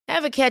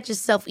Ever catch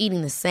yourself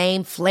eating the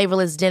same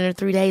flavorless dinner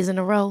 3 days in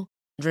a row?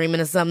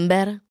 Dreaming of something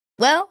better?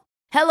 Well,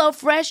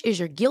 HelloFresh is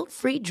your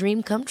guilt-free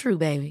dream come true,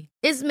 baby.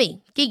 It's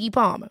me, Keke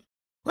Palmer.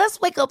 Let's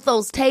wake up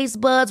those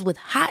taste buds with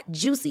hot,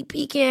 juicy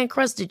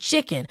pecan-crusted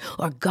chicken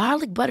or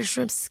garlic butter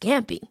shrimp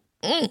scampi.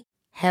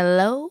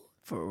 Hello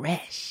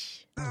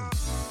Fresh.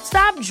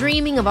 Stop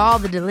dreaming of all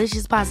the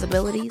delicious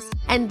possibilities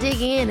and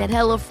dig in at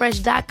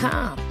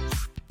HelloFresh.com.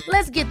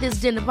 Let's get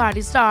this dinner party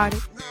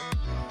started.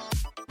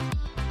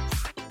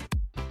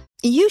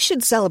 You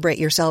should celebrate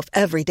yourself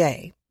every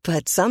day,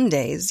 but some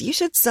days you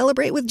should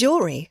celebrate with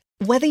jewelry.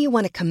 Whether you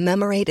want to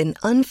commemorate an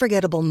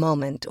unforgettable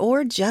moment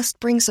or just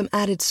bring some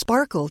added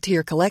sparkle to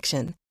your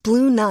collection,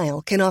 Blue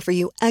Nile can offer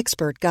you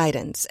expert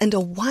guidance and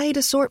a wide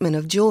assortment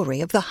of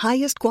jewelry of the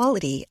highest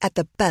quality at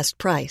the best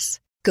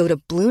price. Go to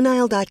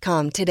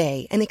BlueNile.com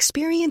today and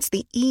experience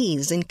the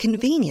ease and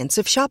convenience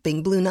of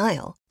shopping Blue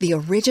Nile, the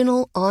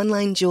original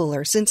online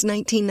jeweler since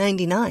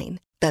 1999.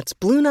 That's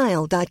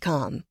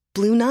BlueNile.com.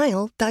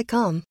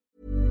 BlueNile.com.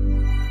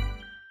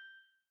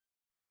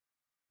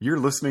 You're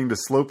listening to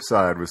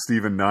Slopeside with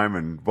Stephen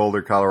Nyman,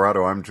 Boulder,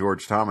 Colorado. I'm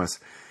George Thomas.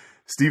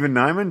 Stephen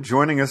Nyman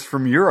joining us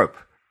from Europe.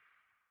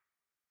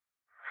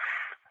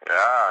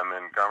 Yeah, I'm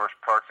in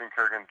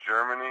Garmisch-Partenkirchen,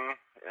 Germany,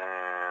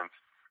 and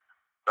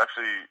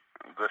actually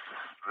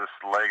this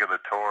leg of the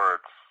tour,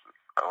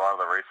 a lot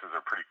of the races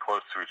are pretty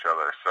close to each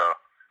other. So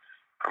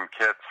from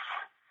Kitz,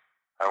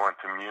 I went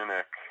to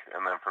Munich,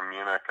 and then from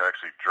Munich I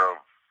actually drove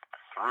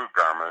through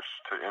Garmisch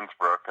to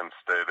Innsbruck and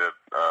stayed at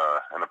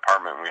an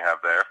apartment we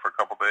have there for a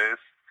couple days,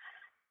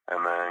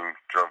 and then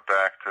drove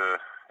back to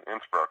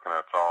Innsbruck, and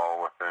that's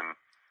all within an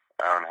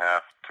hour and a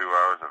half, 2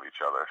 hours of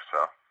each other.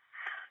 So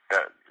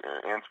yeah,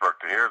 Innsbruck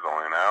to here is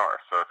only an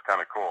hour, so it's kind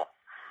of cool.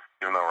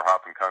 Even though we're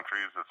hopping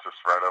countries, it's just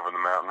right over the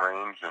mountain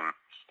range and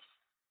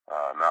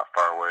not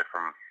far away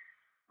from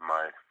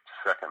my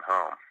second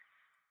home.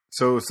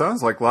 So it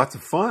sounds like lots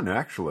of fun,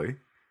 actually.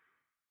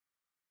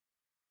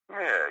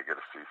 Yeah, I get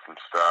to see some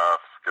stuff,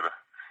 get to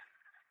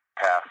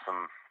pass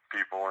some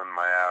people in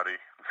my Audi.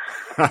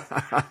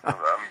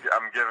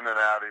 I'm giving an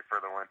Audi for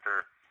the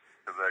winter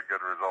because I had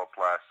good results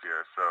last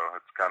year, so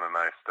it's kind of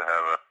nice to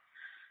have a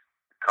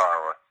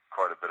car with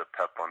quite a bit of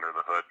pep under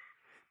the hood.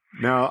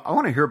 Now, I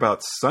want to hear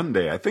about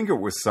Sunday. I think it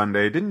was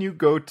Sunday. Didn't you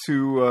go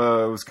to,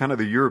 it was kind of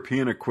the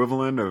European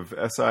equivalent of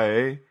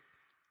SIA?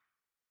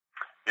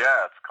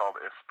 Yeah, it's called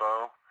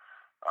ISPO.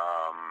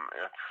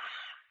 It's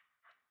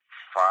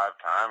 5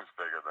 times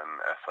bigger than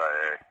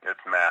SIA.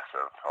 It's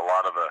massive. A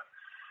lot of the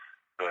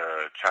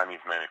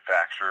Chinese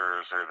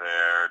manufacturers are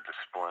there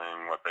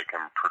displaying what they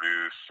can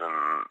produce,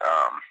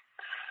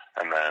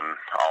 and then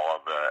all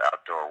of the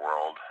outdoor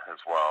world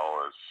as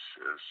well is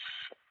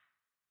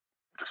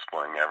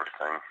displaying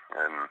everything,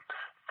 and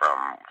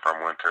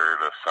from winter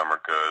to summer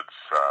goods,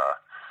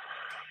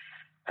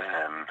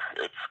 and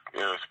it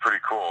was pretty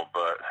cool.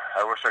 But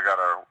I wish I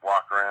got to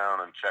walk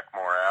around and check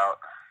more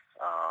out.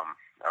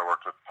 I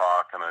worked with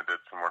POC, and I did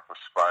some work with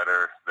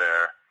Spider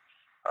there.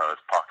 It was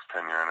POC's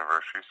 10-year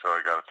anniversary, so I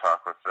got to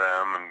talk with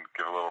them and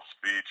give a little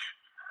speech.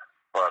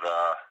 But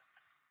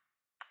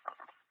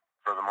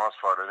for the most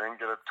part, I didn't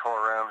get to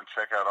tour around and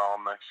check out all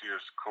next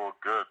year's cool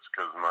goods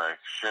because my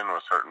shin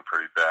was hurting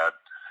pretty bad,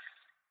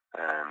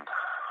 and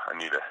I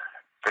need to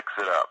fix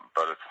it up,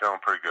 but it's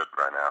feeling pretty good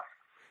right now.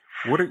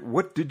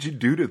 What did you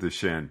do to the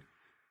shin?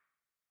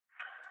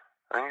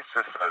 I think it's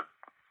just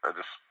I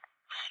just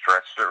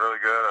stretched it really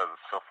good. I was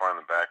so far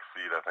in the back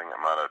seat, I think I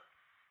might have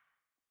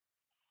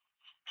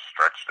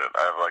stretched it.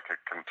 I have like a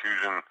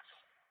contusion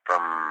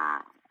from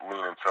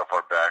leaning so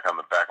far back on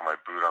the back of my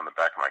boot on the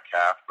back of my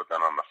calf, but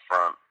then on the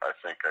front, I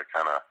think I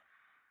kind of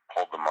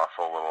pulled the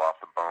muscle a little off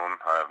the bone.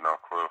 I have no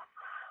clue.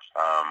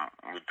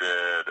 We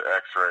did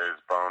x-rays,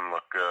 bone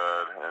looked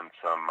good, and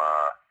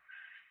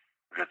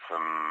did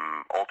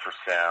some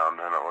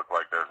ultrasound, and it looked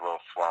like there's a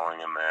little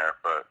swelling in there,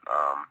 but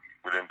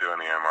we didn't do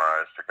any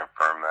MRIs to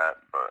confirm that.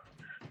 But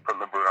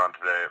putting the boot on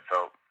today, it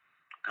felt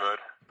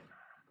good,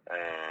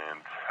 and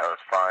I was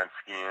fine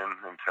skiing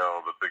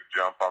until the big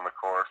jump on the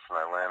course, and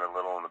I landed a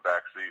little in the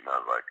back seat, and I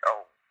was like,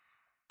 oh,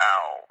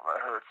 ow,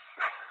 that hurts.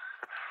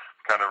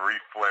 Kind of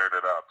re-flared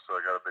it up, so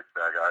I got a big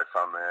bag of ice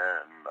on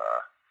there, and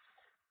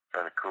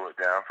trying to cool it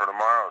down for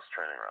tomorrow's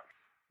training run.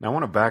 Now, I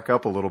want to back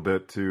up a little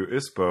bit to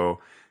ISPO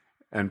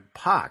and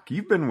POC.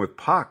 You've been with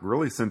POC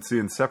really since the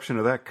inception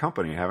of that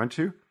company, haven't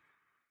you?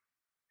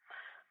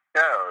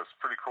 Yeah, it was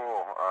pretty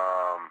cool.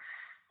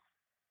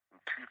 In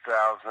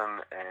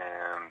 2006,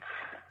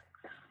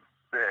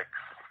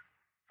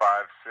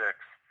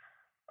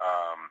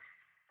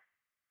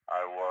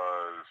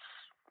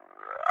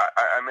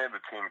 I made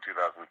the team in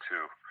 2002,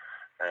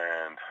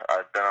 and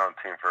I've been on the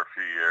team for a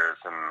few years,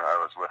 and I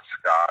was with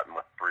Scott and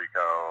with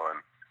Brico,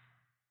 and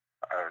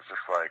I was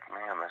just like,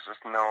 man, there's just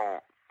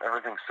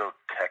everything's so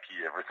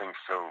techy, everything's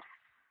so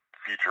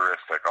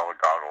futuristic, all the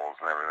goggles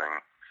and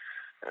everything.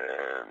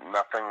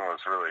 Nothing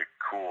was really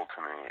cool to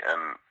me,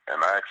 and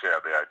I actually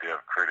had the idea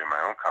of creating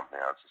my own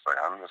company. I was just like,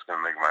 I'm just going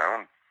to make my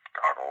own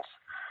goggles,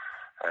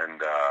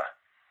 and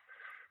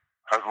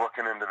I was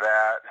looking into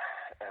that,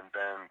 and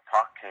then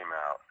Pac came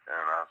out,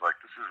 and I was like,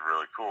 this is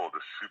really cool.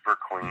 This is super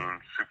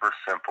clean, super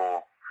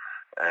simple,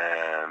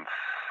 and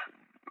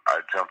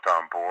I jumped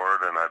on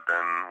board, and I've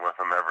been with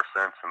them ever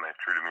since, and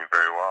they've treated me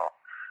very well.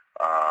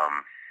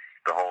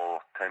 The whole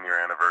 10-year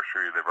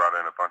anniversary, they brought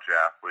in a bunch of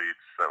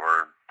athletes that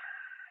were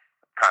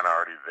kind of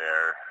already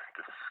there,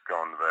 just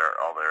going to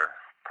all their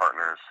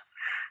partners.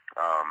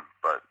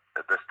 But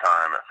at this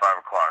time, at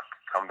 5 o'clock,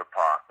 come to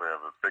Pac. We have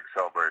a big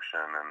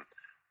celebration, and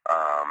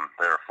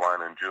they were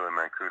flying in Julie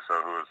Mancuso,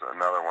 who was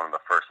another one of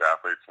the first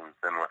athletes and has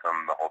been with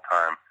them the whole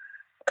time.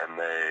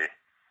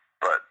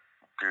 But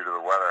due to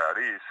the weather out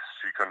east,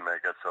 she couldn't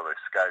make it, so they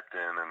Skyped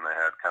in, and they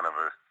had kind of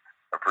a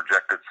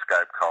projected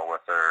Skype call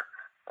with her.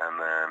 And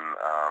then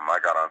I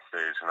got on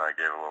stage, and I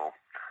gave a little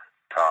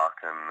talk,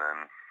 and then,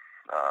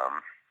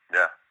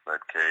 they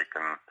had cake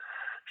and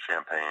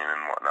champagne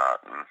and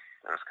whatnot, and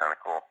it was kind of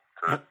cool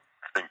to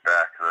think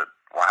back that,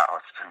 wow,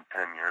 it's been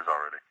 10 years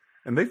already.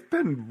 And they've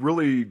been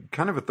really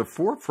kind of at the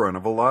forefront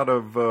of a lot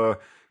of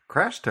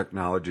crash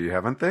technology,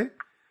 haven't they?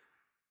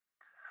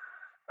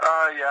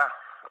 Yeah,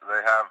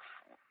 they have.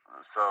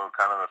 So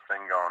kind of the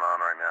thing going on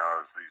right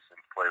now is these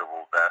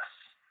inflatable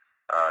vests.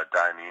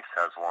 Dionyse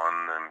has one,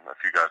 and a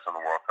few guys on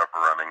the World Cup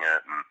are running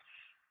it. And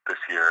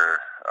this year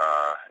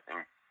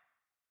in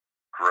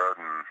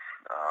Grodin,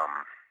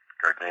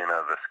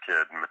 Gardena, this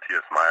kid,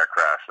 Matthias Meyer,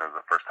 crashed, and it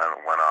was the first time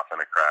it went off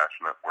in a crash,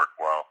 and it worked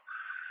well.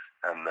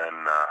 And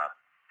then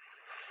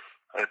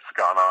it's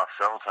gone off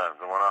several times.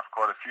 It went off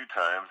quite a few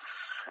times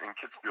in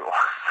Kitzbühel.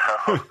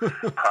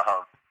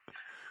 So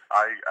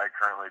I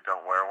currently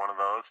don't wear one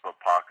of those, but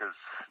Pac is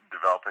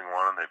developing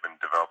one, and they've been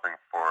developing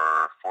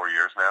for 4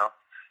 years now.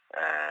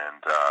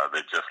 And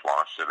they just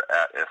launched it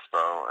at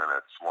ISPO, and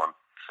it's won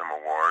some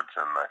awards,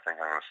 and I think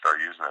I'm going to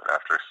start using it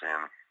after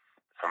seeing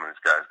some of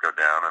these guys go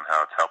down and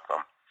how it's helped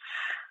them.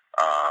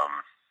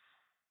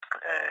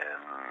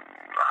 And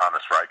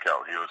Hannes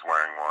Reichelt, he was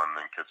wearing one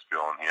in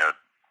Kitzbühel, and he had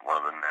one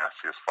of the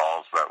nastiest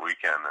falls that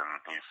weekend, and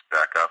he's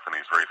back up, and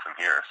he's racing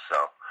here. So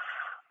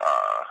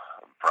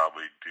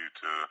probably due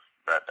to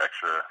that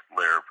extra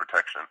layer of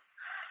protection.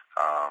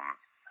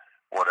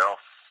 What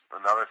else?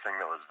 Another thing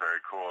that was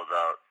very cool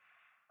about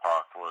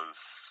Pac was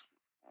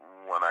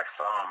when I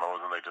saw them, it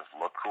wasn't they just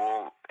look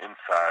cool.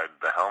 Inside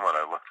the helmet,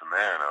 I looked in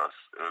there, and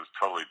it was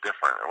totally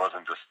different. It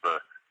wasn't just the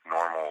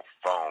normal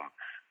foam.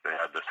 They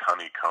had this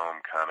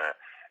honeycomb kind of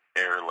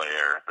air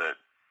layer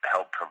that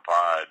helped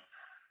provide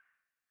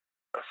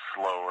a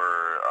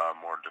slower,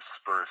 more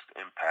dispersed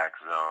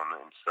impact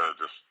zone instead of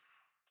just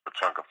a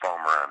chunk of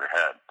foam around your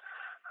head.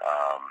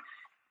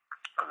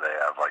 They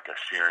have like a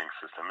shearing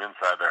system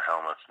inside their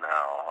helmets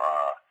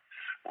now.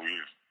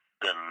 We've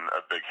been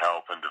a big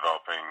help in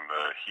developing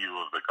the hue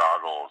of the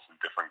goggles and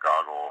different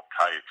goggle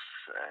types,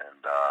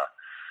 and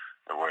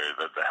the way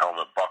that the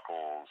helmet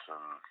buckles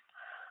and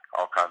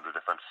all kinds of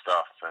different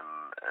stuff.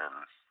 And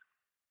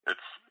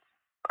it's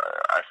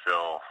I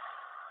feel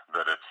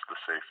that it's the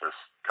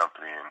safest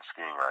company in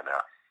skiing right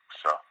now.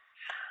 So,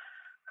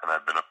 and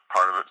I've been a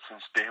part of it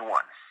since day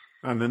one.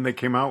 And then they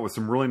came out with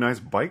some really nice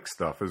bike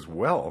stuff as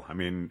well. I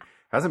mean,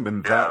 hasn't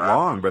been that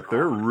long, but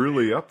they're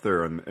really up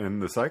there in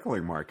the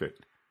cycling market.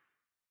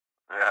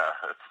 Yeah,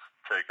 it's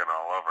taken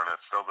all over, and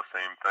it's still the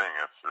same thing.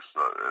 It's just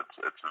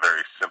it's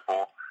very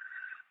simple,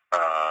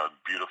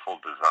 beautiful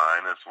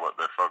design is what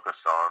they're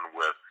focused on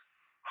with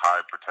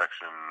high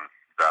protection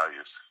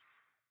values.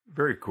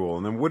 Very cool.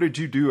 And then what did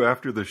you do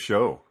after the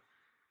show?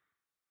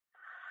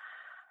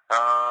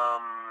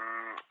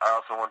 I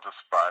also went to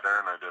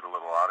Spider, and I did a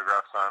little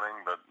autograph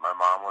signing, but my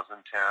mom was in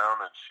town,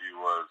 and she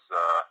was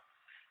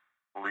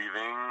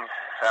leaving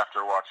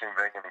after watching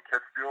Wengen and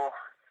Kitzbühel.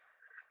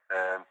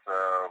 And so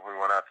we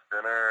went out to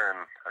dinner,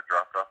 and I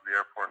dropped off at the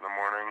airport in the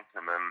morning,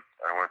 and then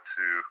I went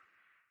to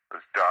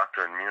this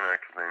doctor in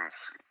Munich. His name's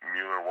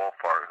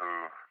Müller-Wolfart,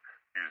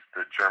 he's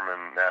the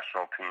German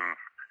national team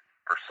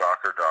for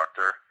soccer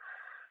doctor,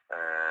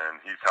 and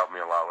he's helped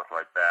me a lot with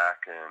my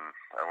back, and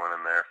I went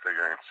in there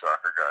figuring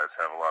soccer guys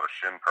have a lot of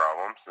shin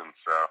problems, and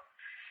so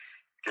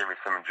gave me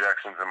some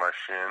injections in my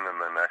shin,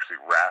 and then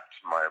actually wrapped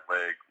my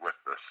leg with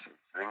this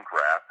zinc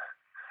wrap.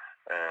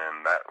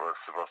 And that was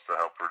supposed to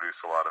help reduce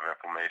a lot of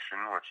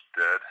inflammation, which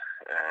it did.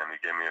 And he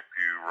gave me a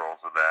few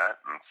rolls of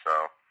that. And so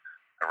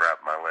I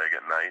wrap my leg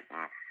at night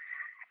and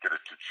get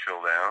it to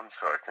chill down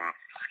so I can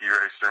ski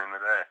race during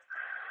the day.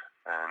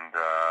 And,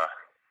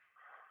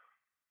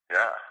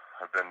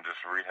 I've been just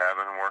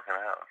rehabbing and working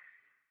out.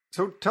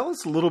 So tell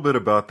us a little bit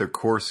about the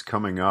course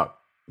coming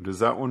up.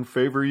 Does that one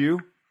favor you?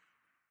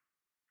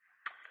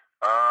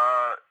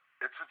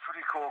 It's a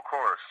pretty cool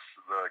course.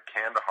 The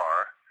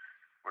Kandahar,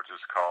 which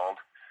is called,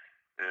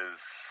 is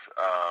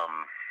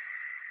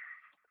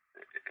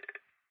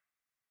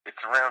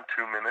it's around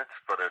 2 minutes,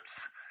 but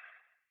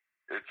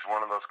it's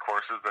one of those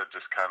courses that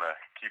just kind of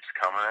keeps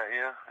coming at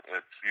you.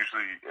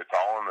 It's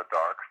all in the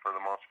dark for the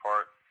most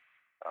part,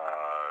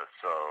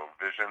 so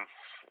vision's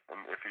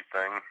an iffy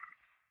thing,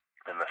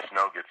 and the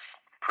snow gets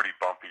pretty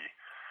bumpy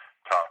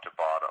top to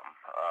bottom.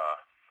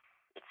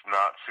 it's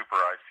not super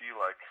icy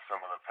like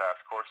some of the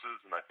past courses,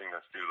 and I think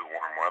that's due to the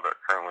warm weather.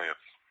 Currently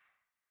it's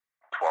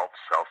 12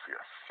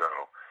 Celsius, so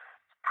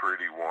it's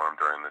pretty warm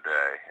during the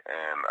day,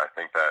 and I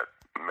think that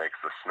makes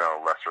the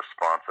snow less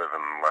responsive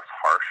and less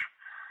harsh,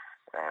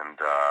 and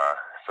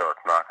so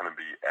it's not going to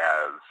be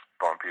as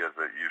bumpy as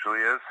it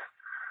usually is,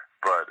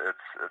 but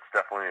it's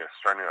definitely a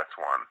strenuous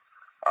one.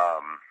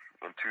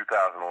 In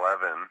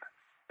 2011,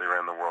 they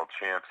ran the World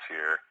Champs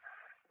here,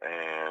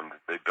 and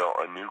they built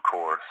a new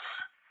course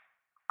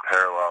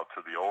parallel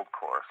to the old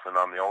course. And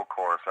on the old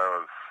course, I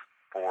was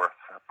fourth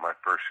my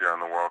first year on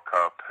the World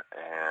Cup,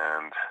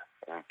 and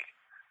I think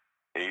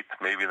eighth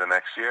maybe the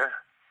next year.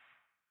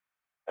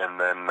 And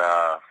then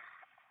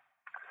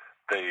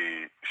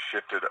they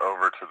shifted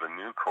over to the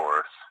new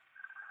course,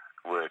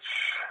 which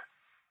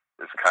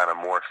is kind of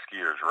more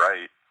skiers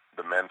right,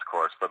 the men's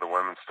course, but the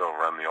women still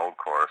run the old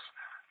course.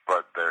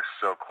 But they're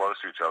so close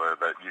to each other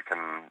that you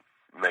can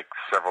make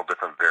several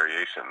different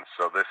variations.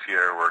 So this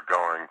year we're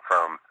going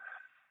from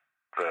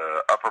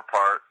the upper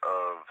part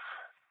of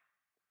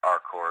our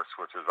course,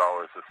 which is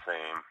always the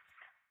same,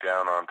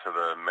 down onto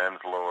the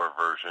men's lower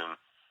version,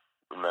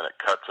 and then it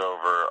cuts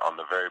over on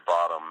the very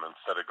bottom.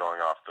 Instead of going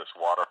off this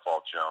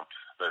waterfall jump,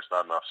 there's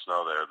not enough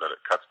snow there, that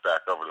it cuts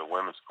back over the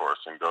women's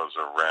course and goes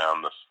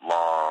around this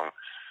long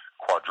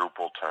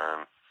quadruple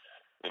turn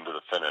into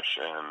the finish.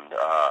 And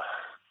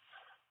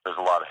there's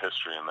a lot of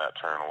history in that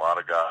turn. A lot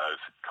of guys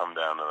come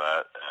down to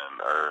that and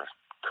are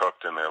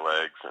cooked in their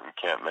legs and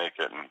can't make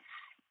it and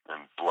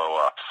blow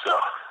up. So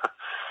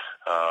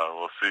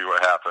we'll see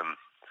what happens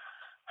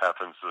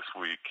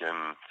this week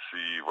and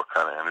see what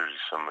kind of energy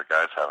some of the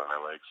guys have in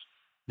their legs.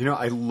 You know,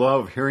 I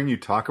love hearing you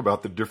talk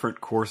about the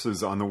different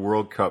courses on the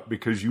World Cup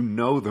because you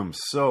know them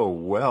so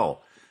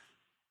well.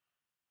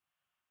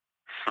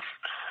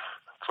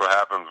 That's what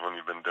happens when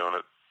you've been doing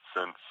it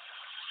since,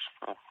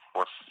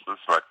 this is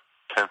my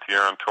 10th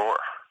year on tour.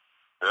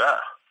 Yeah,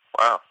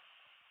 wow.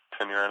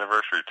 10-year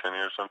anniversary, 10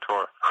 years on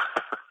tour.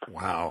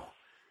 Wow.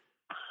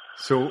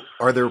 So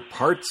are there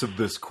parts of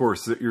this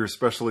course that you're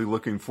especially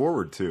looking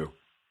forward to?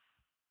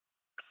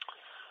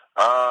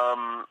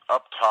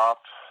 Up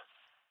top,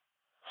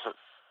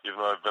 even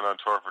though I've been on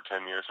tour for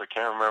 10 years, I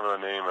can't remember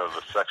the name of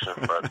the section,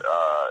 but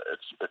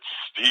it's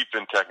steep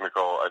and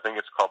technical. I think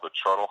it's called the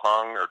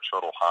Trodelhang or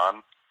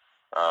Trodelhan.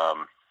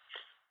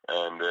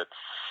 And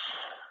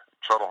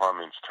Trodelhang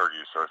means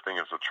turkey, so I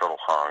think it's a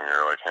Trodelhang.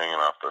 You're like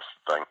hanging off this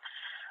thing.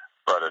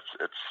 But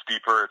it's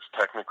steeper, it's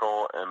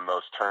technical, and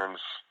those turns,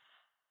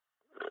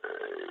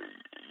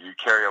 you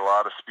carry a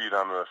lot of speed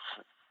on this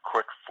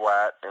quick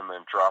flat and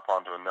then drop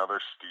onto another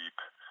steep,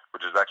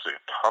 which is actually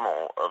a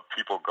tunnel of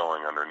people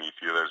going underneath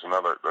you. There's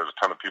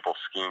a ton of people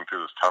skiing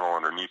through this tunnel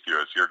underneath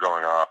you as you're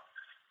going off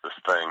this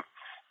thing.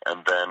 And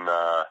then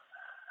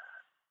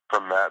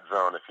from that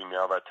zone, if you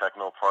nail that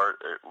techno part,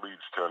 it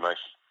leads to a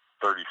nice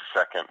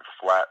 30-second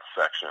flat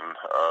section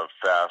of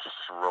fast,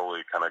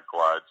 rolly kind of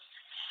glide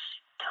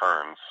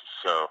turns.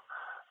 So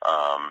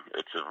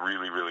it's a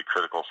really, really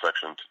critical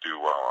section to do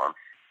well on.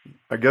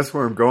 I guess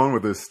where I'm going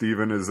with this,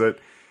 Stephen, is that,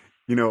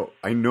 you know,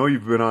 I know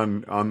you've been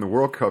on the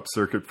World Cup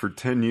circuit for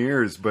 10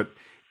 years, but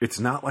it's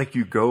not like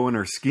you go and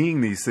are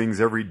skiing these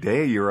things every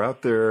day. You're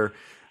out there,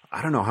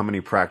 I don't know how many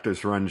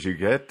practice runs you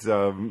get.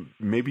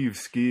 Maybe you've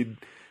skied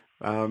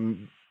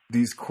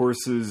these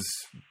courses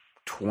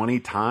 20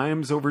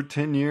 times over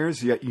 10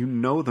 years, yet you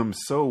know them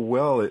so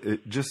well.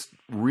 It just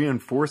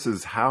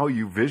reinforces how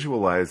you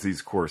visualize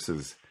these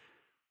courses.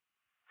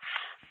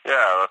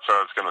 Yeah, that's what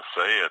I was going to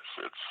say.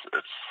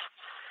 It's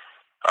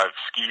I've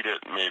skied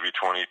it maybe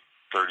 20,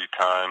 30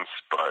 times,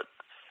 but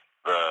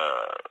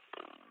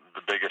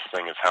the biggest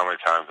thing is how many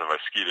times have I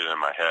skied it in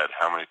my head?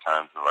 How many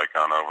times have I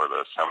gone over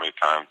this? How many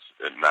times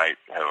at night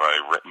have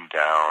I written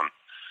down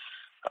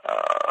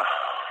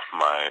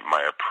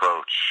my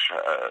approach?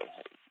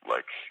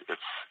 Like,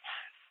 it's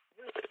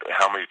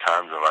how many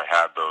times have I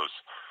had those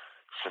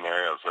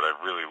scenarios that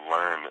I've really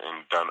learned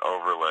and done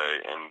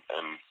overlay and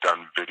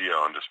done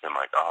video and just been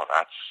like, oh,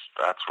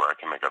 that's where I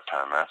can make up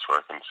time. That's where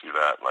I can see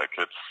that. Like,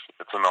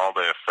 it's an all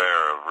day affair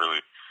of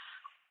really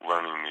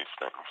learning these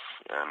things.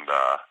 And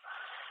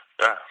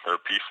yeah, they're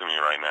a piece of me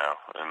right now,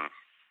 and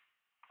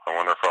I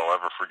wonder if I'll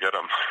ever forget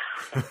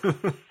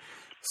them.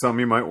 Some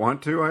you might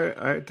want to,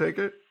 I take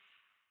it?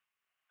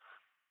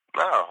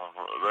 No,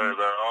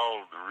 they're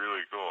all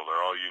really cool.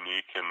 They're all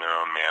unique in their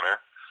own manner.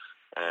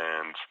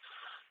 And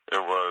it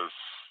was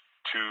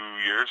 2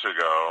 years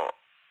ago,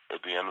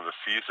 at the end of the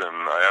season,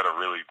 I had a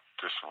really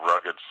just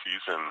rugged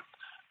season,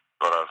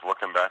 but I was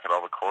looking back at all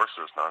the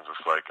courses, and I was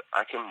just like,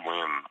 I can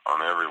win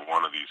on every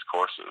one of these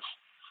courses.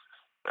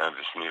 And I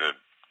just need to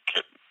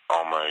get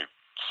all my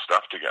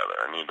stuff together.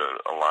 I need to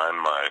align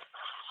my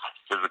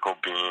physical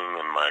being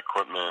and my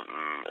equipment,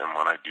 and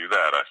when I do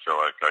that, I feel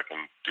like I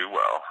can do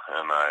well,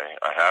 and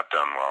I have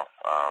done well.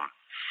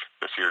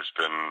 This year's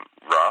been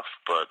rough,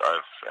 but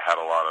I've had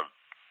a lot of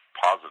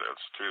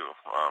positives too.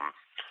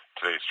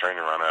 Today's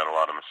training run, I had a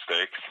lot of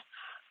mistakes,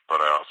 but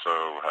I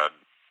also had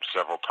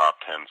several top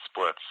 10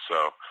 splits,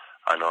 so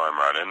I know I'm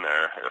right in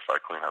there if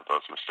I clean up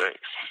those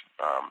mistakes.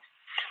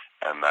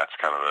 and that's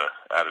kind of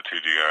the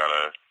attitude you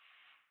gotta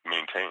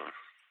maintain.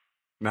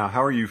 Now,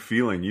 how are you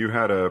feeling? You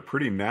had a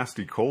pretty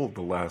nasty cold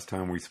the last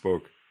time we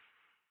spoke.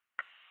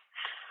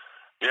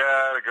 Yeah,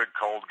 I had a good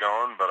cold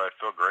going, but I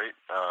feel great.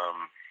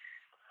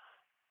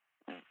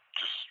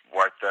 Just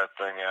wiped that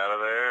thing out of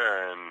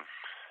there, and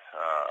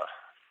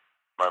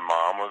my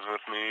mom was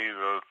with me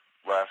the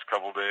last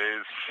couple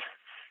days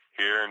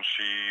here, and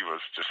she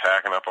was just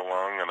hacking up a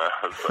lung, and I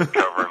was like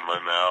covering my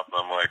mouth,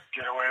 and I'm like,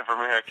 get away from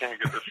me, I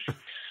can't get this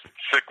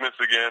sickness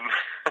again.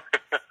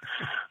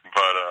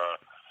 But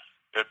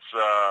it's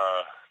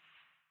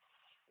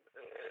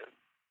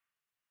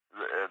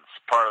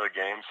part of the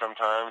game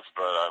sometimes,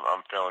 but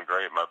I'm feeling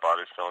great. My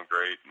body's feeling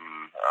great,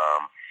 and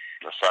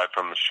aside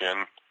from the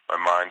shin,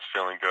 my mind's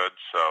feeling good.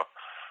 So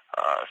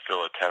I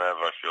feel attentive,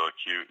 I feel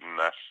acute, and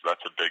that's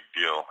a big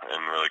deal in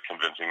really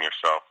convincing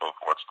yourself of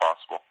what's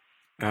possible.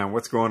 And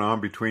what's going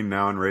on between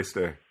now and race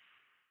day?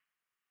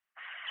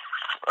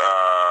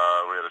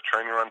 We had a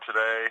training run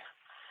today.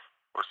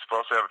 We're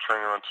supposed to have a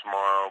training run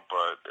tomorrow,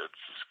 but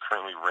it's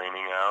currently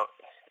raining out,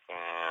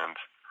 and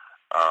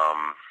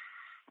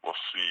we'll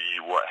see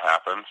what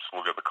happens.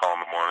 We'll get the call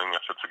in the morning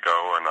if it's a go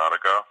or not a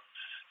go,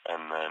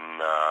 and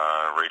then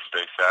race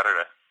day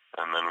Saturday,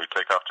 and then we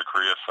take off to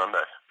Korea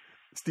Sunday.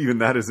 Stephen,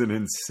 that is an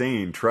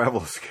insane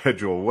travel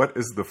schedule. What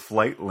is the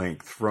flight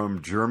length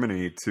from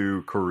Germany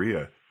to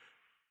Korea?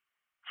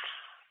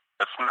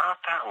 It's not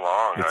that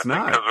long. It's I think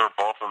not. because we're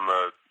both in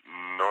the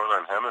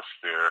northern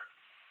hemisphere,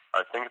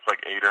 I think it's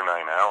like 8 or 9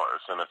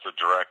 hours, and it's a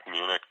direct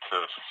Munich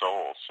to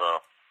Seoul, so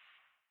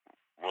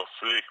we'll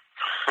see.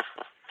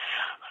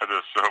 I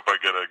just hope I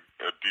get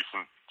a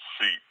decent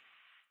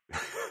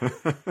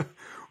seat.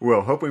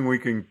 Well, hoping we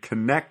can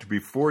connect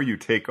before you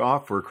take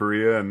off for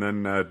Korea, and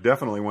then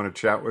definitely want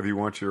to chat with you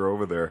once you're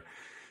over there.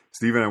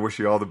 Stephen, I wish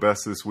you all the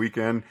best this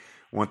weekend.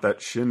 Want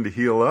that shin to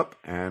heal up,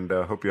 and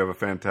hope you have a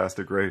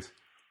fantastic race.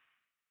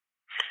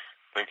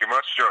 Thank you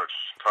much, George.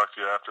 Talk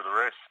to you after the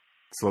race.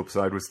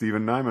 Slopeside with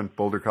Stephen Nyman,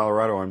 Boulder,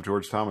 Colorado. I'm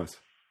George Thomas.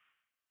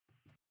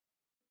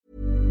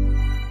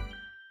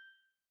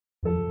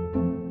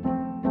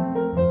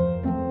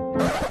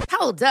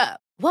 Hold up.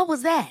 What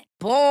was that?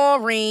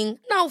 Boring.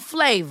 No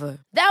flavor.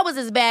 That was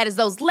as bad as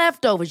those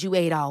leftovers you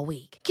ate all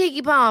week.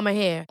 Keke Palmer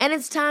here, and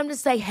it's time to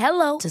say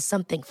hello to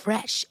something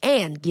fresh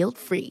and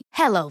guilt-free.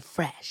 Hello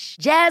Fresh.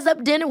 Jazz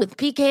up dinner with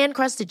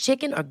pecan-crusted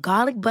chicken or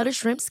garlic butter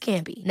shrimp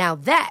scampi. Now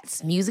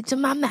that's music to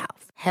my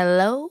mouth.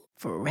 Hello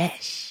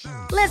Fresh.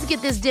 Let's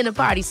get this dinner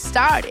party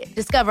started.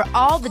 Discover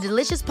all the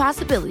delicious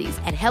possibilities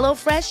at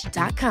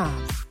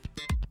HelloFresh.com.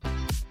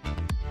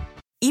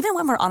 Even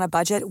when we're on a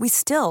budget, we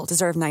still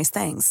deserve nice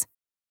things.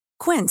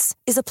 Quince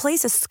is a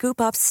place to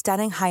scoop up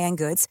stunning high-end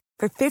goods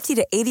for 50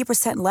 to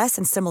 80% less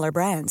than similar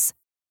brands.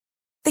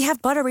 They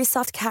have buttery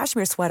soft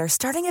cashmere sweaters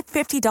starting at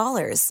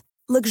 $50,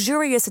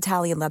 luxurious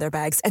Italian leather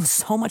bags, and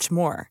so much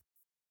more.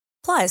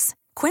 Plus,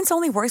 Quince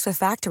only works with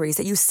factories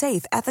that use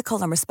safe,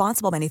 ethical, and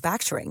responsible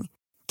manufacturing.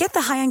 Get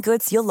the high-end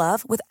goods you'll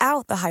love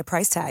without the high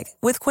price tag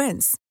with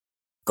Quince.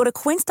 Go to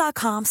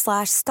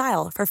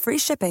quince.com/style for free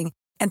shipping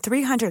and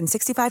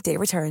 365-day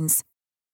returns.